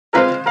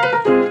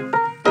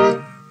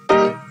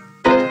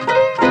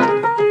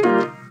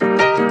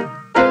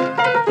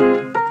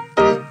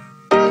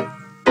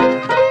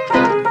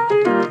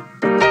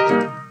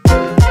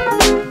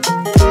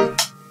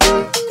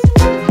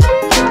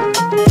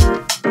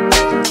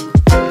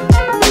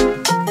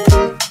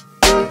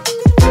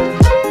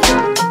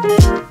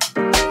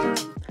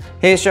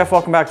Hey, it's Jeff,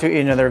 welcome back to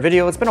another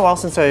video. It's been a while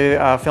since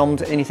I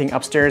filmed anything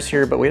upstairs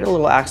here, but we had a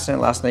little accident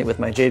last night with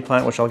my jade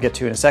plant, which I'll get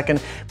to in a second.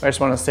 But I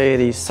just want to say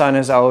the sun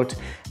is out.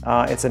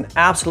 It's an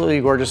absolutely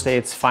gorgeous day.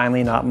 It's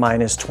finally not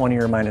minus 20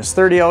 or minus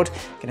 30 out.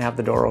 You can have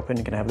the door open,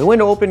 you can have the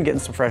window open,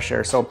 getting some fresh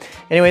air. So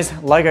anyways,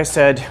 like I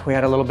said, we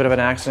had a little bit of an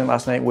accident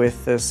last night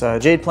with this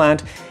jade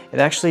plant. It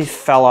actually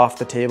fell off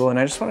the table, and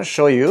I just want to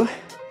show you,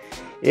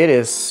 it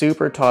is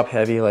super top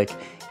heavy, like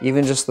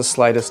even just the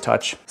slightest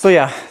touch. So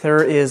yeah,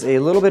 there is a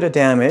little bit of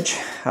damage.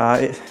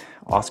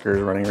 Oscar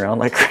is running around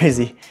like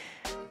crazy.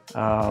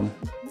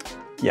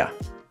 Yeah,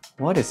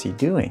 what is he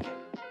doing?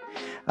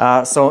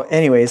 So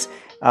anyways,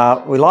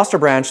 we lost our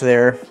branch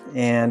there,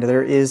 and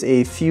there is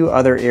a few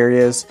other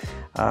areas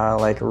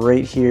like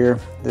right here.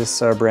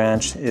 This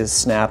branch is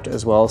snapped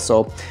as well.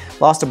 So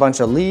lost a bunch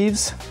of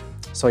leaves.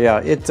 So yeah,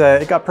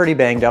 it got pretty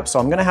banged up. So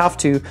I'm gonna have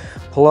to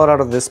pull it out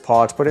of this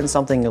pot, put it in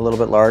something a little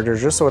bit larger,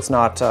 just so it's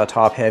not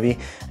top heavy.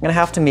 I'm gonna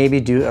have to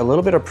maybe do a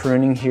little bit of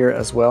pruning here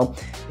as well.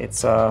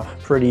 It's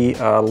pretty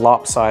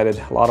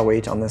lopsided, a lot of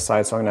weight on this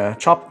side, so I'm gonna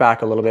chop it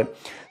back a little bit.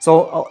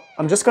 So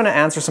I'm just gonna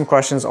answer some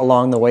questions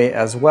along the way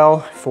as well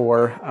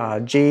for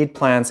jade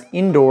plants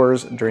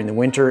indoors during the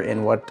winter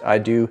and what I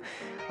do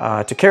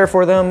to care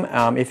for them,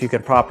 if you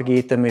can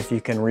propagate them, if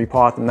you can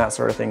repot them, that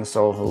sort of thing.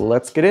 So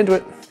let's get into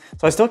it.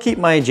 So I still keep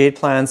my jade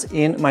plants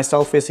in my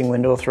south-facing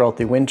window throughout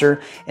the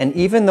winter. And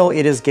even though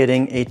it is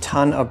getting a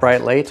ton of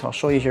bright light, I'll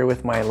show you here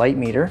with my light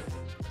meter.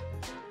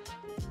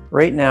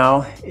 Right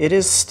now, it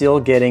is still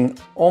getting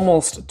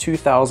almost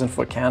 2,000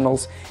 foot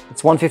candles.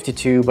 It's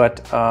 152,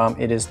 but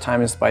it is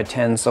times by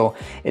 10. So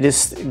it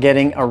is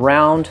getting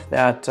around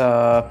that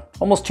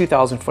almost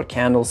 2,000 foot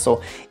candles.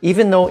 So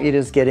even though it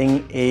is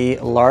getting a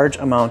large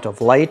amount of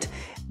light,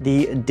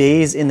 the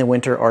days in the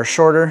winter are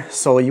shorter,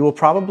 so you will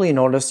probably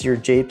notice your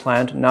jade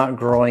plant not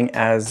growing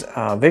as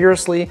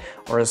vigorously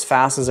or as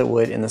fast as it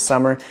would in the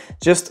summer,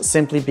 just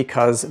simply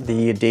because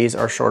the days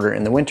are shorter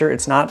in the winter.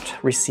 It's not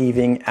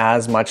receiving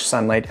as much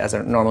sunlight as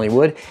it normally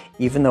would,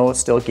 even though it's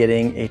still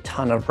getting a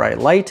ton of bright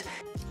light.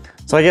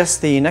 So I guess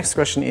the next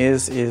question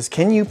is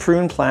can you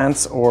prune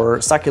plants or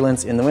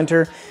succulents in the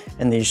winter?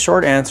 And the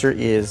short answer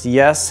is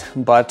yes,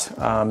 but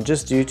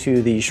just due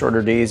to the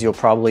shorter days, you'll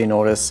probably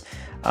notice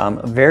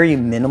very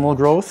minimal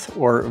growth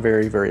or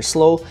very, very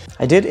slow.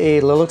 I did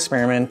a little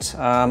experiment,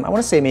 I want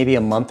to say maybe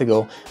a month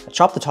ago. I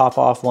chopped the top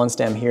off one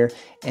stem here,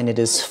 and it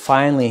is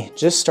finally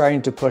just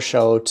starting to push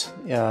out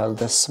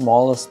the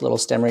smallest little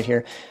stem right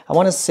here. I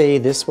want to say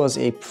this was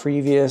a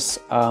previous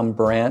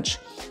branch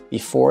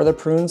before the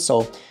prune.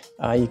 So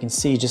you can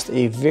see just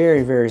a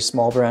very, very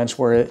small branch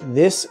where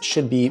this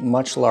should be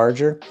much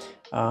larger.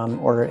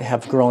 Or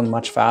have grown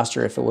much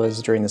faster if it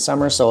was during the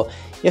summer. So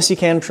yes, you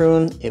can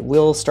prune. It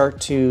will start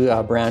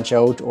to branch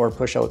out or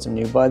push out some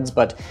new buds,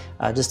 but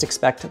just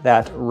expect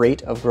that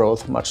rate of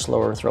growth much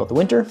slower throughout the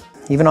winter.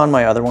 Even on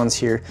my other ones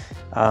here,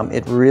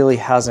 it really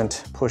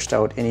hasn't pushed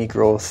out any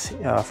growth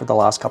for the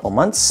last couple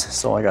months.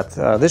 So I got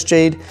this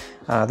jade,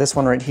 this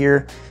one right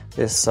here,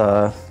 this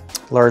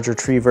larger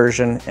tree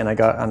version, and I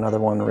got another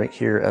one right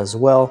here as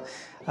well.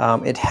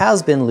 It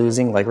has been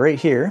losing, like right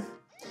here,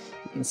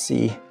 you can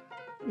see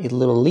a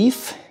little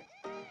leaf.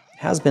 It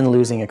has been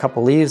losing a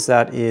couple leaves.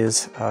 That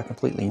is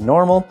completely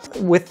normal.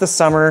 With the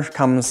summer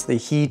comes the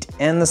heat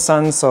and the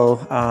sun, so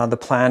the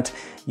plant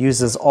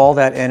uses all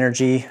that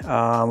energy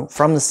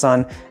from the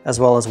sun as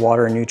well as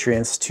water and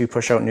nutrients to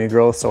push out new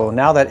growth. So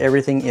now that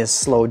everything is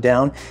slowed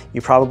down,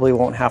 you probably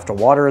won't have to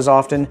water as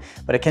often,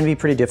 but it can be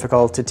pretty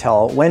difficult to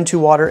tell when to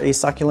water a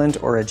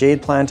succulent or a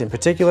jade plant in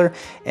particular.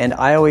 And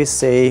I always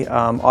say,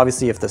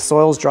 obviously if the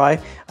soil's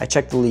dry, I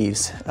check the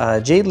leaves.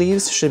 Jade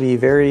leaves should be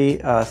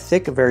very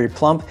thick, very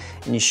plump,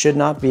 and you should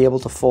not be able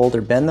to fold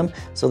or bend them.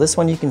 So this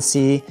one you can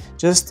see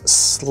just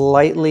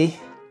slightly,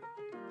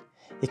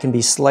 it can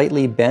be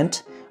slightly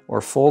bent or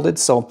folded.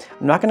 So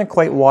I'm not gonna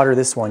quite water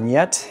this one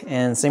yet.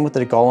 And same with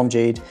the golem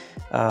jade.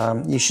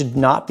 You should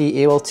not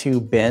be able to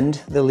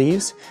bend the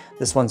leaves.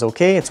 This one's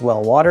okay, it's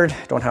well watered.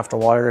 Don't have to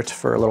water it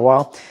for a little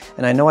while.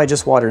 And I know I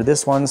just watered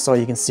this one, so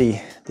you can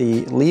see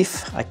the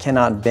leaf, I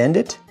cannot bend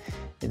it.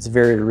 It's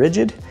very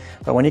rigid.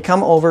 But when you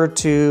come over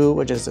to,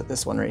 which is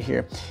this one right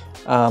here,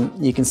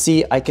 you can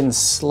see I can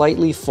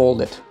slightly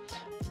fold it.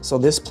 So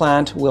this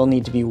plant will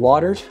need to be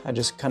watered. I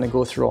just kind of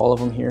go through all of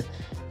them here.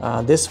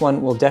 This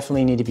one will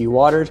definitely need to be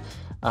watered.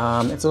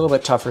 It's a little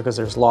bit tougher because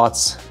there's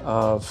lots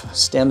of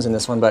stems in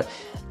this one, but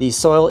the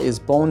soil is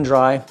bone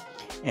dry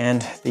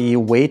and the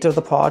weight of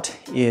the pot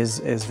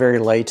is very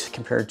light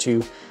compared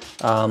to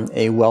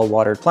a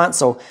well-watered plant.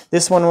 So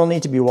this one will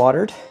need to be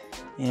watered,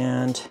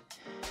 and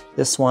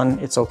this one,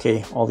 it's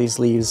okay. All these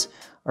leaves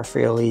are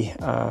fairly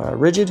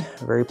rigid,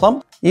 very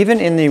plump.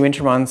 Even in the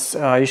winter months,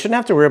 you shouldn't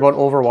have to worry about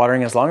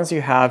overwatering as long as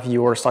you have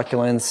your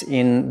succulents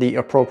in the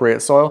appropriate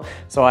soil.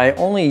 So I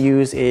only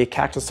use a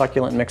cactus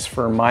succulent mix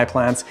for my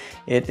plants.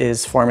 It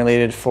is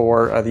formulated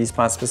for these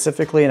plants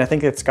specifically, and I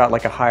think it's got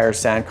like a higher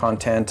sand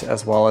content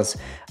as well as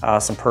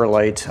some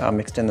perlite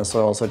mixed in the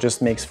soil. So it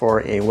just makes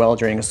for a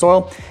well-draining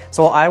soil.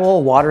 So I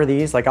will water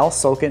these, like I'll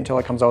soak it until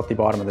it comes out the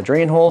bottom of the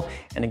drain hole.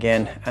 And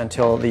again,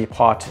 until the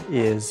pot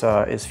is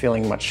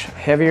feeling much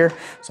heavier.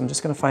 So I'm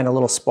just gonna find a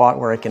little spot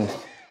where I can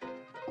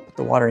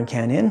the watering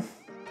can in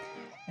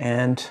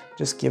and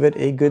just give it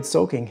a good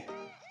soaking.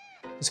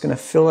 Just gonna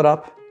fill it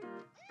up.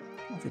 I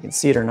don't know if you can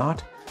see it or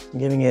not. I'm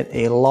giving it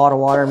a lot of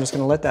water. I'm just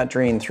gonna let that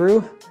drain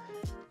through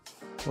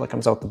until it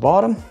comes out the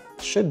bottom.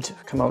 It should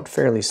come out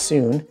fairly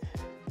soon.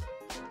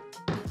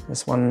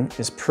 This one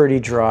is pretty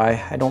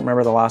dry. I don't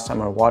remember the last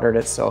time I watered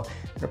it, so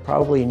it'll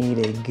probably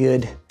need a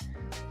good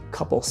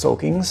couple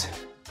soakings.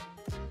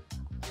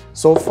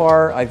 So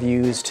far, I've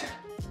used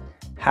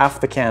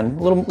half the can,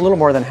 a little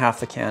more than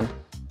half the can.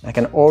 I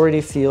can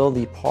already feel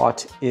the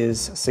pot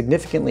is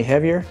significantly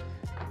heavier.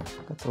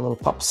 Got the little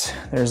pups.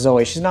 There's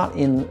Zoe. She's not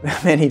in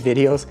many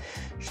videos.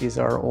 She's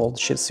our old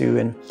Shih Tzu,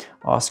 and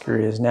Oscar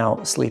is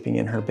now sleeping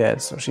in her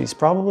bed. So she's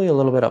probably a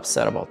little bit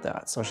upset about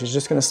that. So she's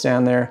just gonna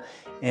stand there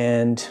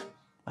and,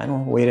 I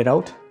don't know, wait it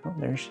out. Oh,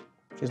 there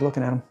she's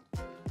looking at him.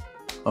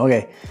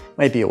 Okay,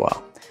 might be a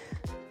while.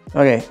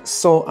 Okay,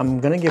 so I'm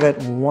gonna give it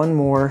one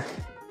more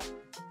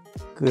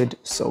good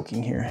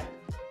soaking here.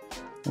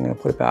 I'm gonna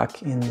put it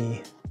back in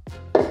the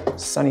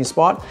sunny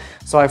spot.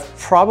 So I've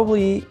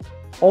probably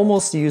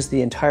almost used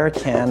the entire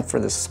can for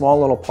this small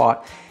little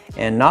pot,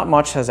 and not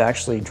much has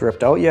actually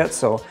dripped out yet.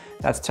 So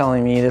that's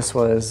telling me this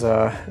was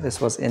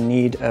in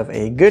need of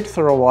a good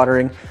thorough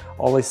watering.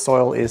 All the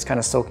soil is kind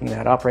of soaking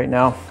that up right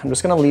now. I'm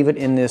just gonna leave it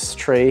in this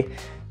tray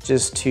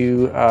just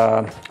to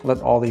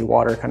let all the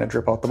water kind of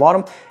drip out the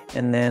bottom,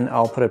 and then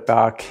I'll put it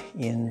back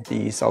in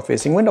the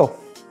south-facing window.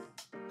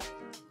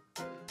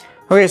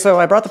 Okay, so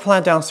I brought the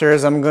plant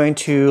downstairs. I'm going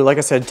to, like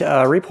I said,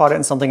 repot it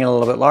in something a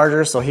little bit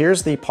larger. So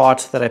here's the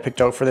pot that I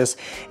picked out for this.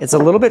 It's a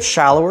little bit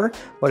shallower,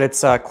 but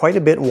it's quite a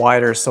bit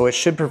wider. So it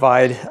should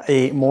provide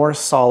a more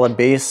solid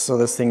base so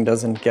this thing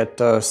doesn't get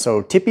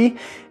so tippy.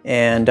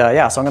 And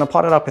yeah, so I'm gonna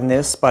pot it up in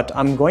this, but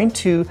I'm going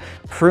to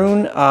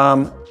prune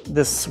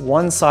this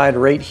one side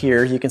right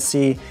here. You can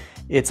see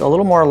it's a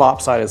little more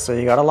lopsided, so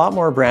you got a lot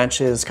more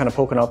branches kind of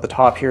poking out the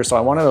top here. So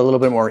I want it a little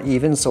bit more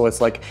even, so it's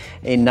like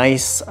a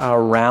nice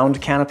round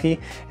canopy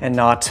and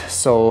not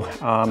so,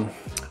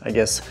 I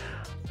guess,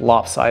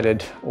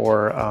 lopsided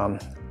or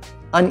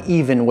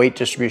uneven weight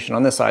distribution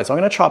on this side. So I'm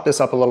gonna chop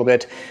this up a little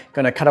bit,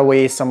 gonna cut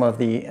away some of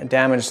the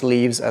damaged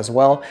leaves as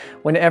well.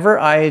 Whenever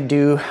I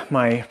do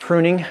my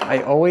pruning,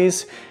 I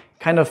always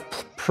kind of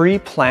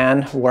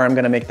pre-plan where I'm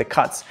gonna make the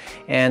cuts.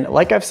 And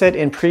like I've said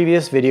in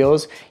previous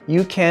videos,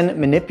 you can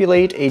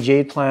manipulate a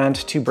jade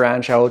plant to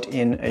branch out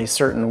in a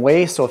certain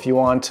way. So if you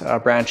want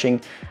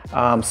branching,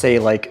 say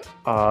like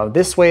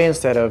this way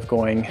instead of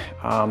going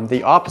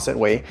the opposite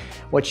way,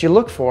 what you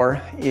look for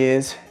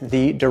is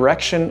the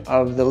direction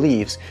of the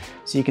leaves.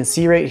 So you can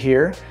see right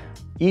here,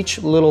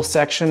 each little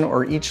section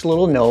or each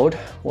little node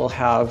will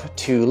have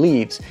 2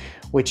 leaves.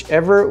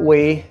 Whichever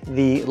way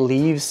the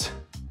leaves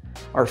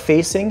are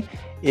facing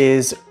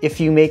is, if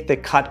you make the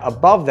cut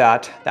above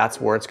that,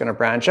 that's where it's gonna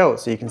branch out.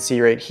 So you can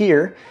see right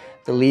here,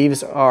 the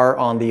leaves are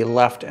on the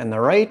left and the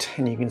right,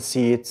 and you can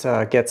see it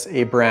gets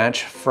a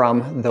branch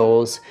from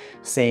those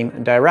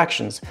same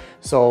directions.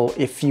 So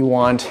if you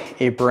want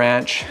a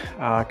branch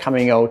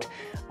coming out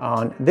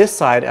on this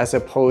side as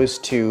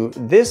opposed to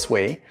this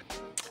way,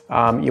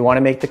 you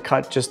wanna make the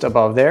cut just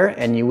above there,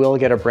 and you will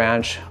get a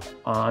branch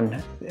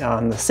on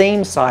the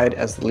same side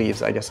as the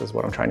leaves, I guess is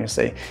what I'm trying to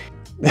say.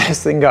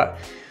 This thing got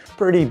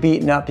pretty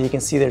beaten up. You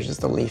can see there's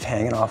just a leaf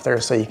hanging off there,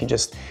 so you can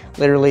just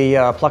literally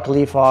pluck a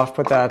leaf off,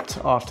 put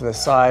that off to the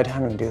side.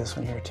 I'm gonna do this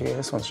one here too.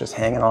 This one's just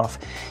hanging off.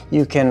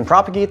 You can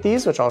propagate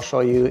these, which I'll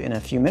show you in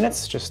a few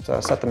minutes. Just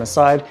set them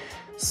aside.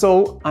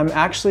 So I'm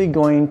actually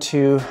going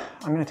to,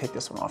 I'm gonna take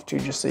this one off too,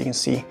 just so you can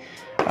see.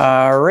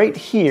 Right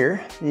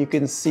here, you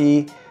can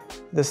see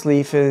this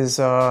leaf is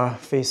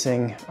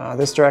facing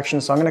this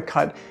direction. So I'm gonna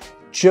cut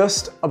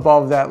just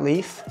above that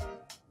leaf,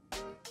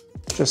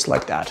 just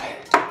like that.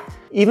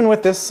 Even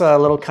with this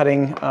little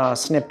cutting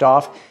snipped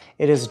off,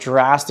 it has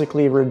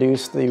drastically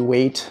reduced the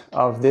weight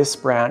of this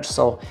branch,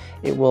 so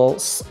it will,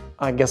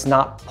 I guess,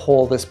 not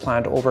pull this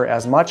plant over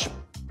as much.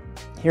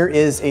 Here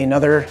is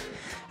another,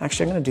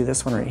 actually I'm gonna do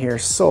this one right here.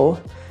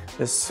 So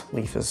this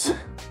leaf is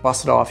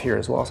busted off here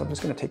as well, so I'm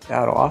just gonna take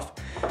that off.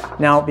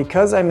 Now,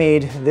 because I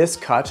made this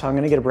cut, I'm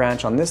gonna get a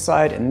branch on this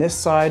side and this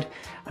side.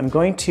 I'm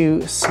going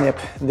to snip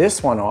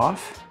this one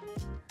off,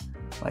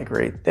 like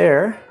right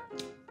there,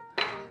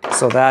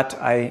 so that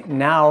I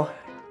now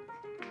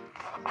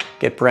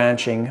get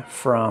branching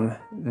from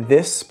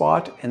this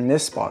spot and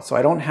this spot. So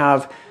I don't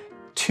have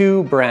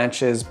 2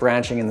 branches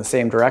branching in the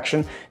same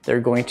direction. They're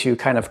going to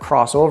kind of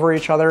cross over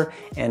each other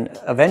and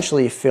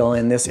eventually fill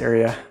in this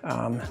area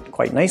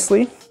quite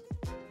nicely.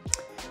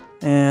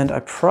 And I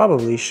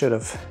probably should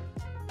have,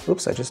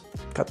 oops, I just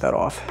cut that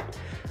off.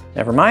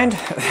 Never mind,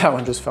 that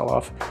one just fell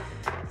off.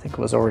 I think it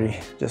was already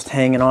just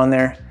hanging on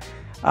there.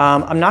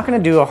 I'm not gonna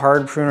do a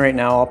hard prune right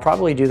now. I'll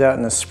probably do that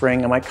in the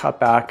spring. I might cut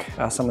back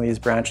some of these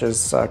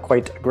branches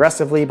quite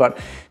aggressively, but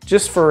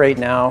just for right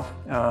now,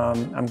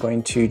 I'm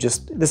going to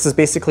this is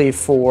basically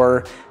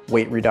for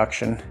weight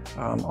reduction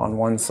on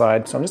one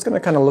side. So I'm just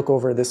gonna kind of look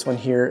over this one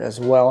here as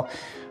well.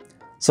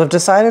 So I've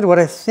decided what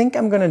I think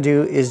I'm gonna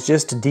do is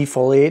just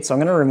defoliate. So I'm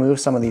gonna remove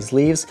some of these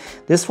leaves.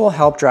 This will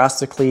help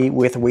drastically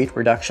with weight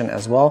reduction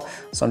as well.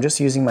 So I'm just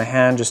using my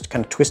hand, just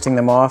kind of twisting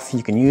them off.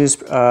 You can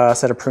use a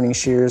set of pruning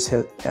shears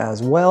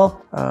as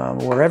well.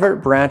 Wherever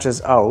it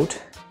branches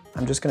out,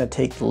 I'm just gonna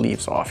take the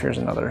leaves off. Here's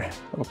another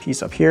little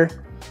piece up here.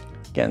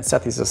 Again,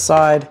 set these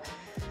aside.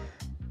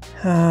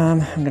 I'm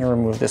gonna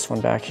remove this one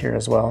back here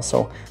as well.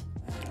 So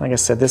like I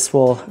said, this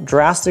will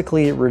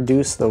drastically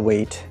reduce the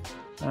weight.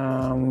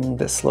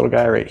 This little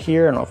guy right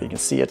here, I don't know if you can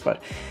see it,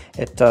 but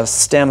it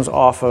stems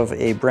off of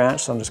a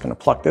branch, so I'm just gonna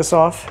pluck this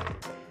off.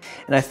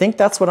 And I think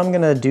that's what I'm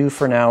gonna do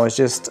for now, is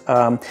just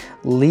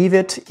leave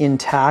it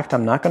intact.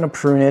 I'm not gonna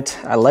prune it.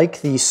 I like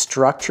the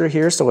structure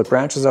here, so it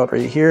branches out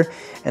right here,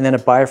 and then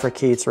it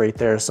bifurcates right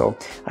there. So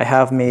I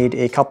have made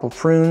a couple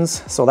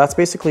prunes, so that's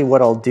basically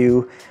what I'll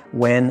do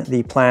when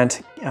the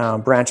plant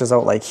branches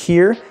out like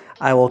here.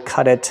 I will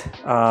cut it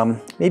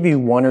maybe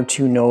 1 or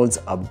 2 nodes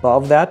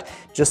above that,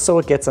 just so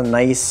it gets a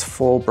nice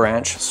full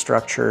branch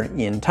structure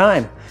in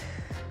time.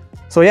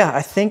 So yeah,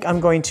 I think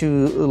I'm going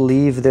to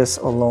leave this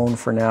alone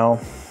for now.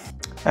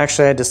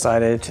 Actually, I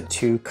decided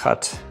to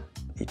cut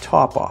the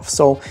top off.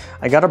 So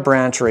I got a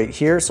branch right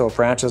here, so it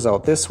branches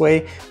out this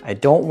way. I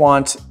don't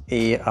want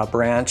a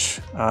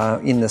branch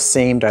in the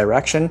same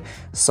direction.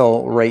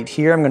 So right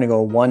here, I'm gonna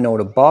go 1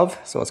 node above.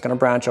 So it's gonna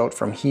branch out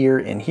from here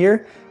and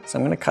here. So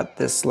I'm gonna cut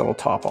this little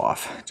top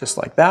off, just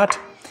like that.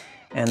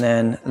 And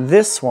then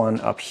this one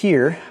up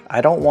here, I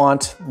don't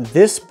want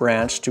this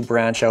branch to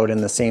branch out in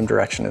the same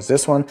direction as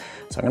this one.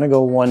 So I'm gonna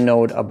go 1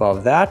 node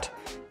above that.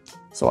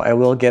 So I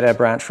will get a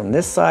branch from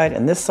this side,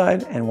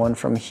 and one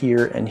from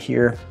here and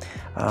here,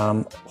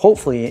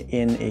 hopefully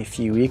in a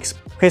few weeks.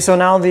 Okay, so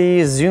now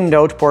the zoomed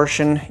out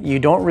portion, you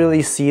don't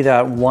really see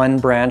that one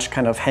branch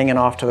kind of hanging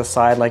off to the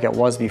side like it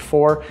was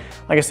before.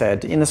 Like I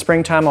said, in the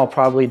springtime, I'll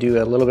probably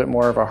do a little bit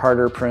more of a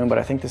harder prune, but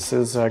I think this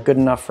is good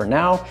enough for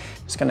now.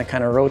 Just gonna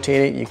kind of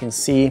rotate it. You can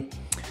see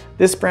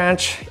this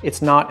branch,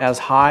 it's not as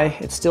high.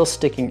 It's still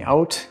sticking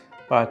out,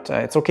 but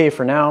it's okay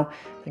for now.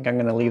 I think I'm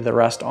gonna leave the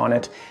rest on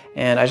it.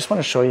 And I just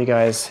wanna show you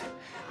guys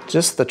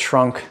just the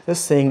trunk.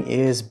 This thing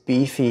is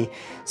beefy.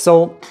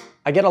 So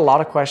I get a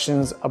lot of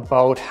questions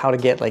about how to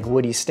get like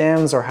woody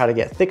stems or how to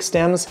get thick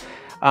stems.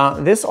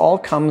 This all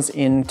comes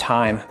in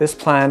time. This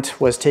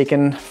plant was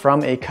taken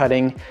from a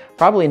cutting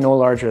probably no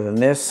larger than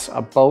this,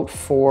 about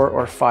 4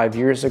 or 5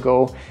 years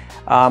ago.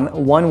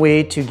 One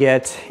way to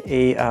get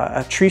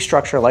a tree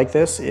structure like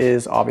this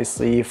is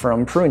obviously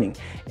from pruning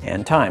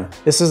and time.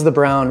 This is the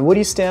brown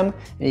woody stem,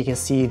 and you can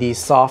see the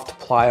soft,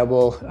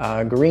 pliable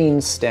green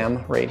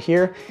stem right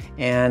here.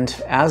 And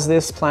as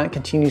this plant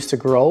continues to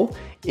grow,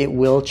 it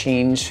will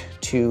change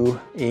to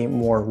a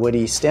more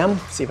woody stem.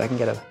 See if I can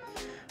get a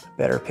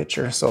better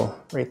picture. So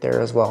right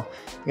there as well.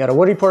 We got a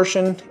woody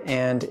portion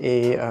and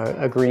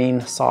a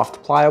green,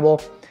 soft,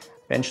 pliable.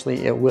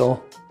 Eventually it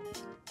will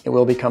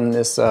become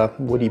this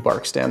woody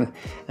bark stem,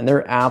 and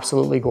they're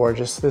absolutely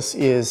gorgeous. This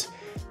is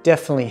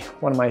definitely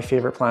one of my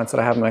favorite plants that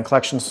I have in my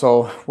collection.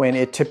 So when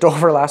it tipped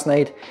over last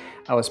night,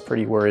 I was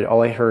pretty worried.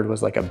 All I heard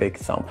was like a big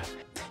thump.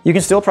 You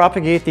can still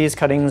propagate these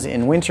cuttings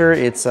in winter.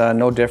 It's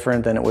no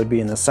different than it would be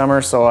in the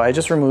summer. So I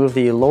just remove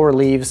the lower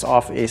leaves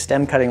off a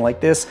stem cutting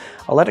like this.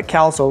 I'll let it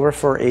callus over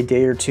for a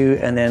day or two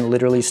and then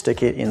literally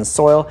stick it in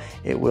soil.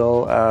 It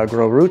will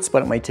grow roots,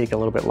 but it might take a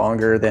little bit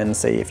longer than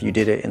say if you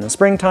did it in the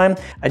springtime.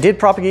 I did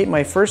propagate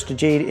my first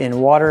jade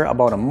in water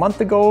about a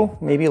month ago,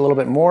 maybe a little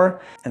bit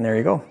more, and there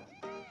you go.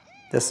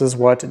 This is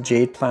what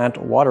jade plant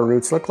water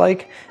roots look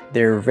like.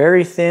 They're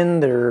very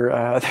thin,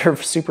 they're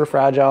super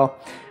fragile.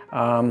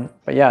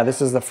 But yeah,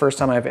 this is the first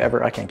time I've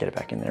ever, I can't get it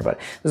back in there, but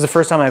this is the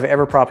first time I've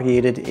ever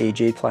propagated a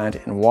jade plant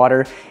in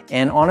water.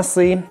 And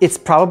honestly, it's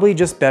probably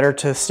just better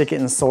to stick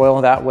it in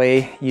soil. That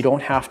way you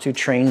don't have to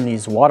train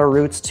these water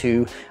roots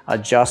to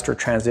adjust or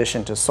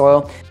transition to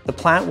soil. The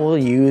plant will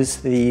use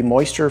the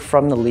moisture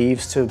from the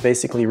leaves to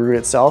basically root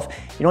itself.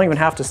 You don't even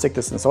have to stick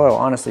this in soil.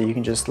 Honestly, you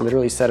can just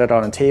literally set it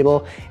on a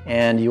table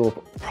and you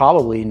will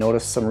probably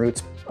notice some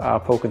roots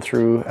poking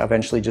through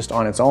eventually just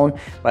on its own.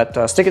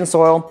 But stick it in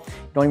soil.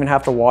 You don't even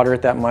have to water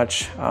it that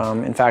much.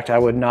 In fact, I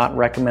would not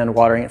recommend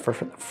watering it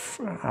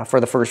for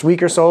the first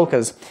week or so,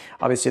 because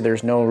obviously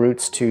there's no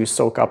roots to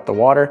soak up the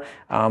water.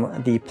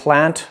 The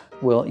plant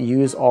will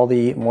use all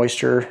the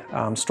moisture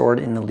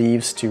stored in the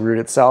leaves to root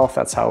itself.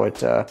 That's how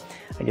it, I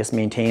guess,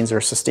 maintains or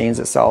sustains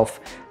itself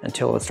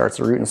until it starts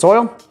to root in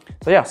soil.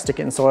 So yeah, stick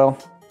it in soil.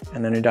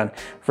 and then you're done.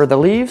 For the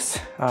leaves,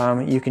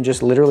 you can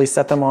just literally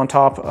set them on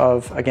top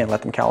of, again,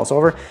 let them callus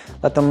over,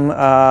 let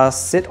them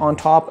sit on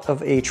top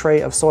of a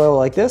tray of soil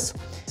like this.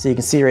 So you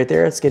can see right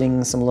there, it's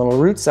getting some little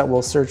roots that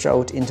will search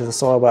out into the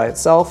soil by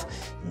itself.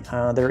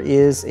 There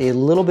is a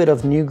little bit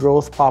of new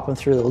growth popping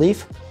through the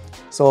leaf.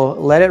 So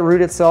let it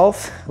root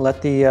itself,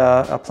 let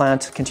the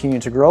plant continue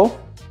to grow.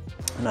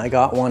 And I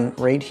got one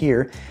right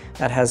here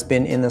that has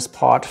been in this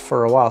pot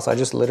for a while. So I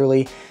just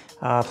literally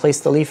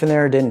placed the leaf in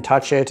there, didn't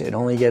touch it. It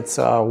only gets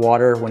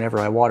water whenever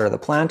I water the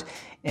plant.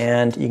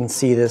 And you can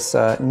see this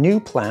new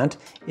plant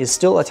is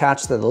still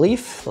attached to the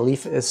leaf. The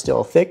leaf is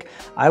still thick.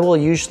 I will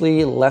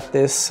usually let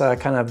this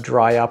kind of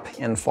dry up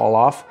and fall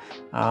off.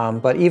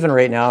 But even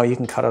right now, you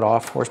can cut it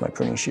off. Where's my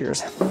pruning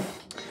shears?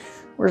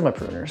 Where's my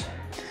pruners?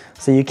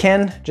 So you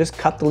can just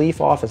cut the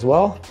leaf off as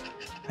well.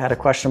 I had a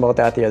question about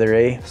that the other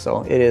day.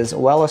 So it is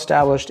well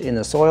established in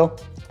the soil.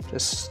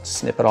 Just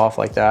snip it off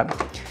like that.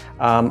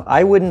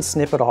 I wouldn't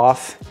snip it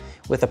off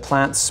with a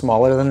plant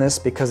smaller than this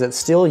because it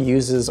still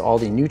uses all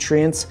the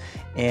nutrients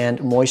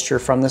and moisture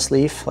from this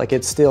leaf. Like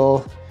it's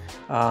still,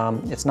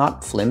 it's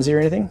not flimsy or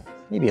anything,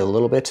 maybe a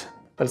little bit,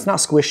 but it's not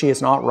squishy,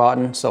 it's not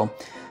rotten. So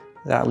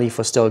that leaf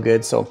was still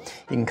good. So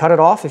you can cut it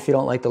off if you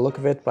don't like the look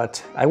of it,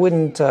 but I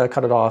wouldn't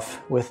cut it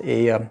off with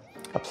a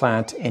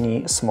plant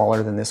any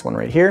smaller than this one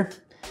right here.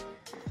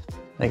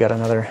 I got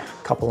another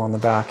couple on the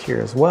back here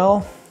as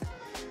well.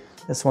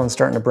 This one's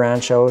starting to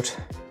branch out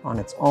on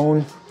its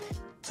own.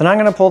 So now I'm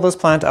gonna pull this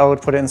plant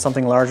out, put it in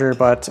something larger,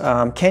 but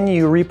can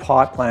you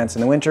repot plants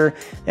in the winter?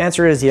 The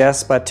answer is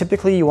yes, but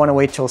typically you wanna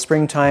wait till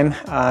springtime,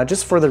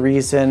 just for the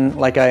reason,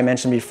 like I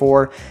mentioned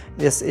before,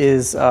 this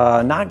is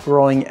not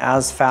growing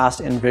as fast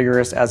and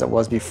vigorous as it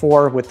was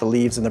before with the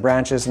leaves and the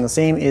branches, and the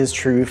same is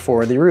true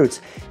for the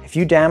roots. If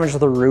you damage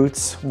the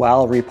roots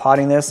while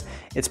repotting this,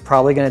 it's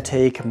probably gonna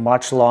take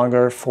much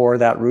longer for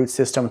that root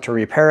system to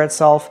repair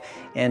itself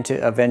and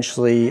to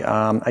eventually,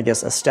 I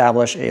guess,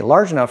 establish a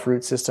large enough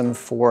root system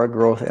for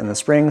growth in the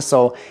spring.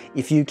 So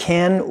if you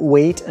can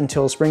wait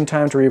until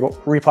springtime to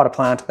repot a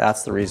plant,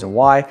 that's the reason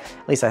why.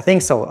 At least I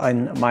think so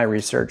in my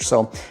research.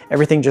 So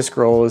everything just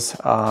grows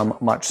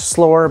much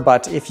slower,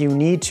 but if you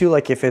need to,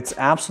 like if it's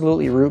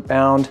absolutely root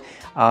bound,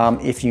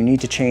 if you need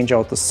to change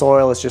out the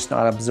soil, it's just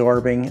not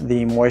absorbing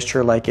the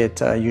moisture like it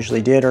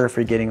usually did, or if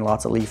you're getting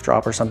lots of leaf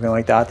drop or something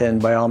like that, then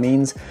by all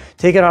means,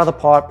 take it out of the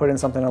pot, put in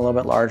something a little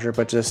bit larger,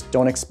 but just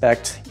don't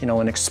expect, you know,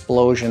 an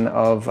explosion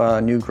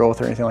of new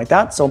growth or anything like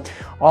that. So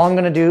all I'm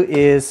gonna do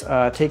is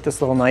take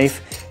this little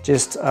knife,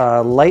 just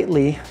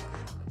lightly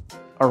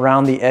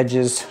around the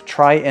edges,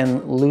 try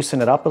and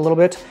loosen it up a little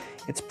bit.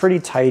 It's pretty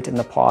tight in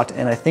the pot,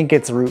 and I think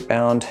it's root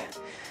bound.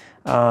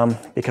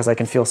 Because I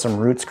can feel some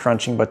roots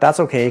crunching, but that's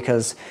okay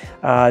because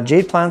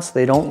jade plants,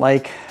 they don't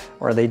like,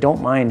 or they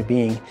don't mind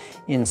being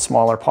in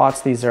smaller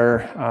pots. These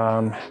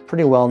are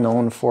pretty well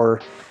known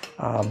for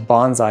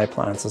bonsai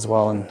plants as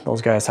well, and those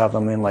guys have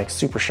them in like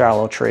super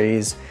shallow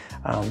trays.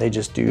 They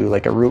just do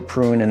like a root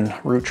prune and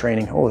root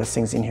training. Oh, this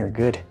thing's in here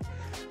good.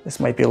 This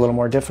might be a little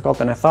more difficult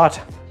than I thought.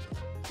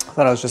 I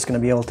thought I was just gonna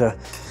be able to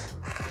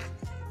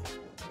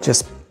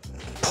just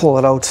pull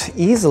it out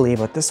easily,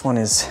 but this one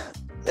is,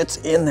 it's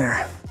in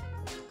there.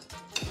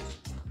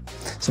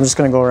 So I'm just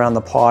gonna go around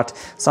the pot.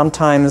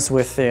 Sometimes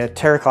with the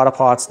terracotta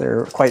pots,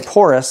 they're quite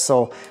porous,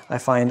 so I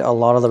find a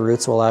lot of the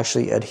roots will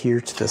actually adhere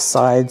to the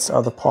sides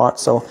of the pot.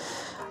 So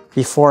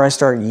before I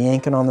start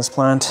yanking on this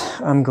plant,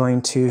 I'm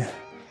going to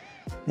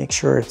make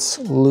sure it's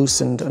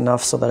loosened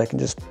enough so that I can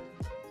just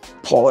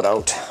pull it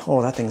out.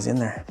 Oh, that thing's in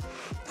there.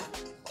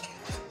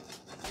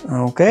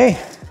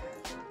 Okay.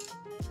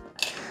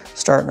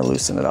 Starting to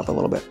loosen it up a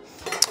little bit.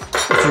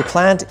 If your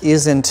plant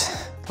isn't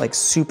like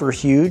super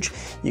huge,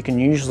 you can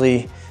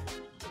usually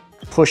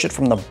push it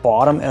from the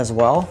bottom as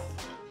well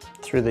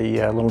through the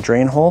little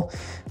drain hole,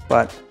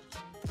 but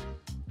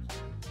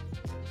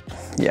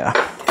yeah,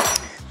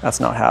 that's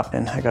not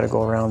happening. I gotta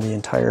go around the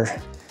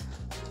entire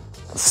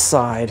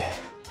side,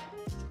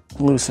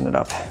 loosen it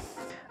up.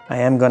 I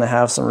am gonna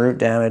have some root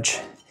damage,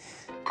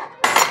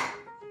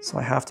 so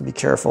I have to be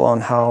careful on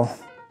how,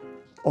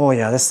 oh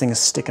yeah, this thing is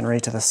sticking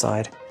right to the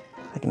side.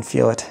 I can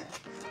feel it.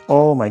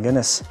 Oh my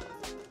goodness.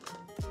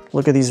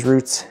 Look at these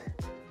roots.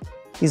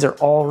 These are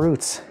all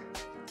roots.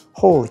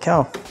 Holy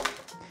cow.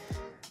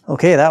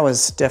 Okay, that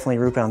was definitely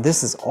root bound.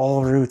 This is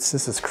all roots.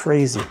 This is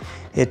crazy.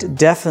 It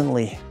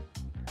definitely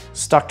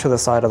stuck to the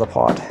side of the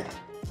pot.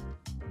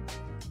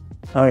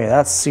 Okay,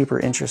 that's super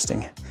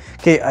interesting.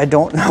 Okay, I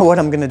don't know what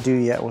I'm gonna do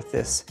yet with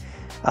this.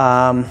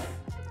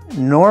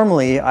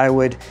 Normally I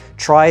would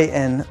try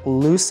and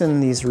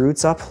loosen these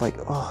roots up like,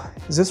 oh,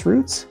 is this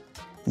roots?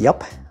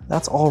 Yep,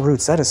 that's all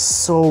roots. That is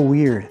so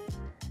weird.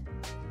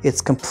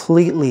 It's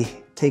completely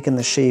taken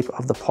the shape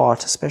of the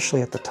pot,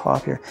 especially at the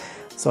top here.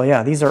 So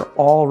yeah, these are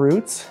all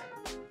roots.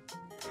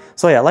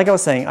 So yeah, like I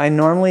was saying, I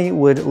normally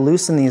would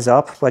loosen these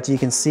up, but you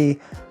can see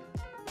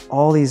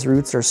all these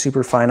roots are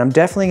super fine. I'm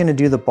definitely gonna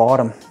do the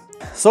bottom.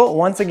 So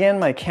once again,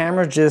 my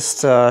camera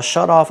just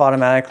shut off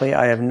automatically.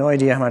 I have no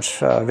idea how much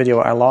video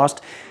I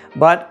lost,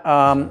 but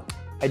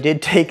I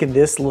did take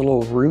this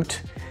little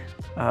root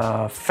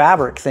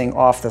fabric thing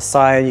off the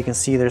side. You can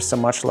see there's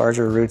some much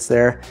larger roots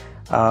there.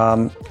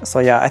 So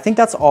yeah, I think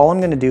that's all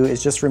I'm gonna do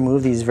is just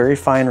remove these very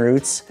fine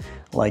roots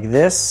like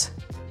this.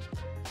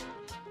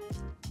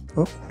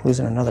 Oh,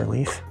 losing another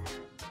leaf.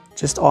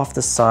 Just off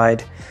the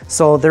side.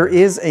 So there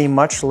is a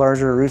much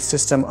larger root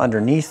system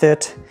underneath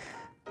it.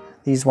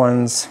 These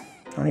ones,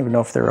 I don't even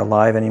know if they're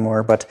alive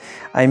anymore, but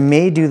I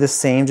may do the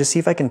same, just see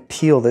if I can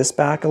peel this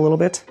back a little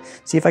bit,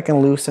 see if I can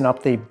loosen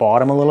up the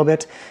bottom a little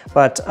bit.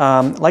 But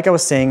like I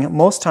was saying,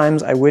 most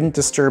times I wouldn't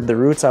disturb the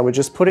roots. I would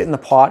just put it in the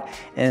pot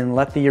and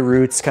let the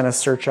roots kind of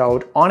search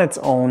out on its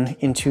own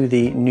into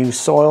the new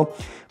soil.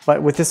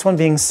 But with this one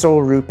being so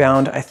root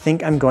bound, I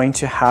think I'm going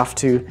to have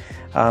to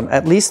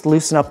at least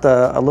loosen up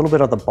a little bit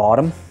of the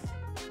bottom.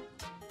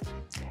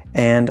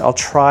 And I'll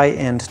try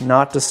and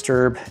not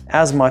disturb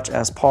as much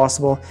as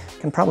possible.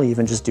 Can probably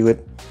even just do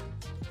it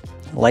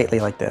lightly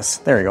like this.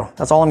 There you go.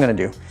 That's all I'm gonna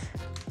do.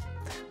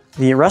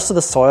 The rest of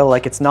the soil,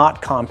 like, it's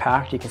not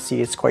compact. You can see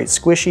it's quite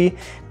squishy.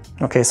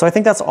 Okay, so I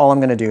think that's all I'm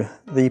gonna do.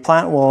 The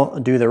plant will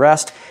do the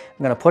rest.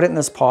 I'm gonna put it in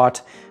this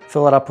pot,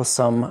 fill it up with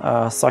some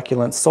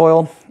succulent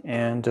soil,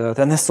 and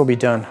then this will be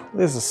done.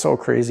 This is so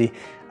crazy.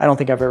 I don't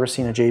think I've ever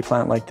seen a jade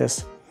plant like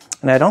this.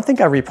 And I don't think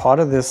I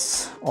repotted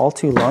this all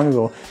too long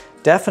ago.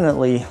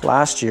 Definitely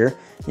last year.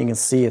 You can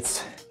see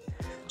it's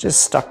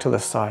just stuck to the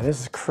side. This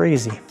is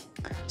crazy.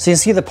 So you can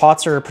see the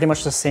pots are pretty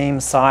much the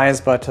same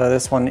size, but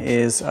this one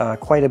is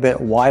quite a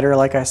bit wider,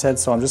 like I said.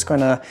 So I'm just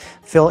going to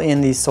fill in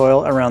the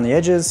soil around the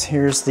edges.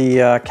 Here's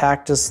the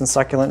cactus and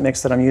succulent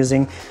mix that I'm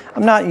using.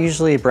 I'm not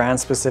usually brand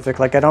specific,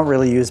 like I don't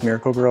really use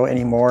Miracle-Gro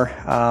anymore,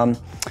 but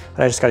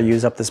I just got to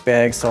use up this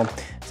bag. So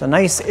it's a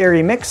nice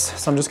airy mix.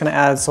 So I'm just going to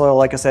add soil,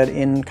 like I said,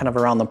 in kind of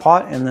around the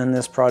pot, and then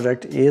this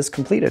project is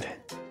completed.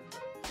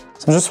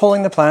 So I'm just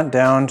holding the plant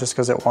down just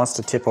because it wants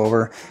to tip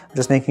over. I'm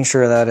just making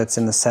sure that it's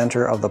in the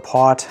center of the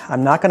pot.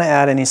 I'm not going to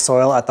add any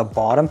soil at the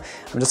bottom.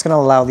 I'm just going to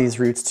allow these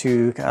roots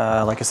to,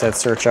 like I said,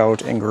 search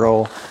out and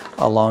grow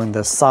along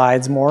the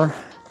sides more.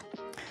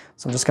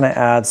 So I'm just going to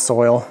add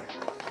soil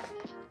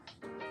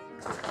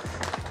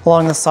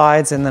along the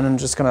sides, and then I'm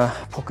just going to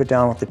poke it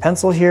down with the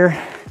pencil here.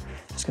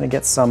 Just going to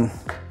get some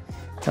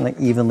kind of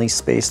evenly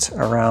spaced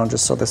around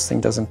just so this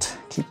thing doesn't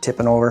keep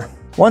tipping over.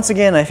 Once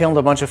again, I filmed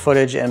a bunch of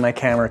footage and my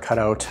camera cut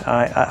out.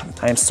 I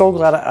am so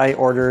glad I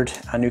ordered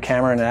a new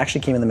camera, and it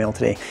actually came in the mail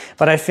today.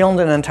 But I filmed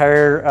an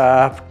entire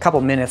couple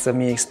minutes of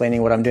me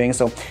explaining what I'm doing,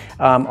 so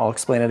I'll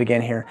explain it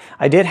again here.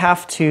 I did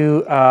have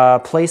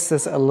to place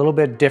this a little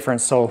bit different.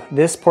 So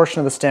this portion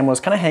of the stem was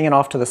kind of hanging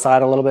off to the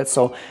side a little bit,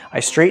 so I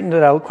straightened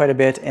it out quite a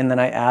bit, and then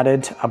I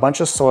added a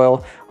bunch of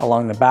soil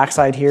along the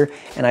backside here,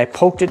 and I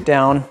poked it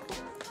down,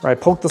 or I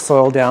poked the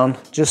soil down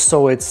just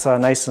so it's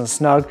nice and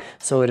snug.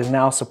 So it is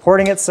now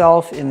supporting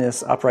itself in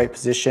this upright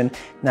position.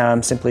 Now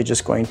I'm simply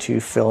just going to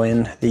fill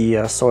in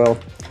the soil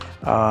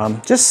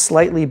just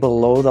slightly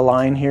below the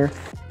line here.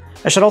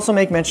 I should also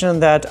make mention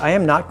that I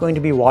am not going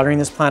to be watering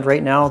this plant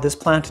right now. This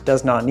plant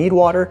does not need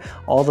water.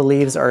 All the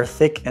leaves are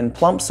thick and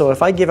plump, so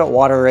if I give it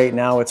water right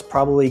now, it's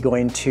probably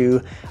going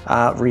to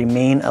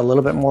remain a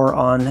little bit more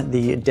on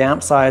the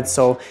damp side.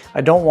 So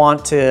I don't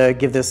want to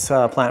give this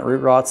plant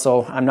root rot,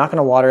 so I'm not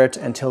gonna water it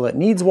until it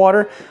needs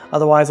water.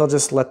 Otherwise, I'll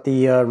just let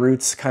the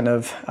roots kind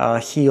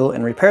of heal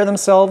and repair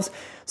themselves.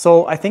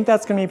 So I think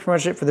that's gonna be pretty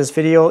much it for this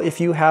video. If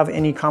you have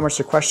any comments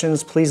or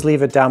questions, please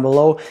leave it down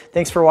below.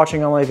 Thanks for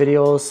watching all my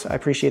videos. I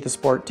appreciate the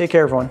support. Take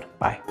care, everyone.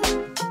 Bye.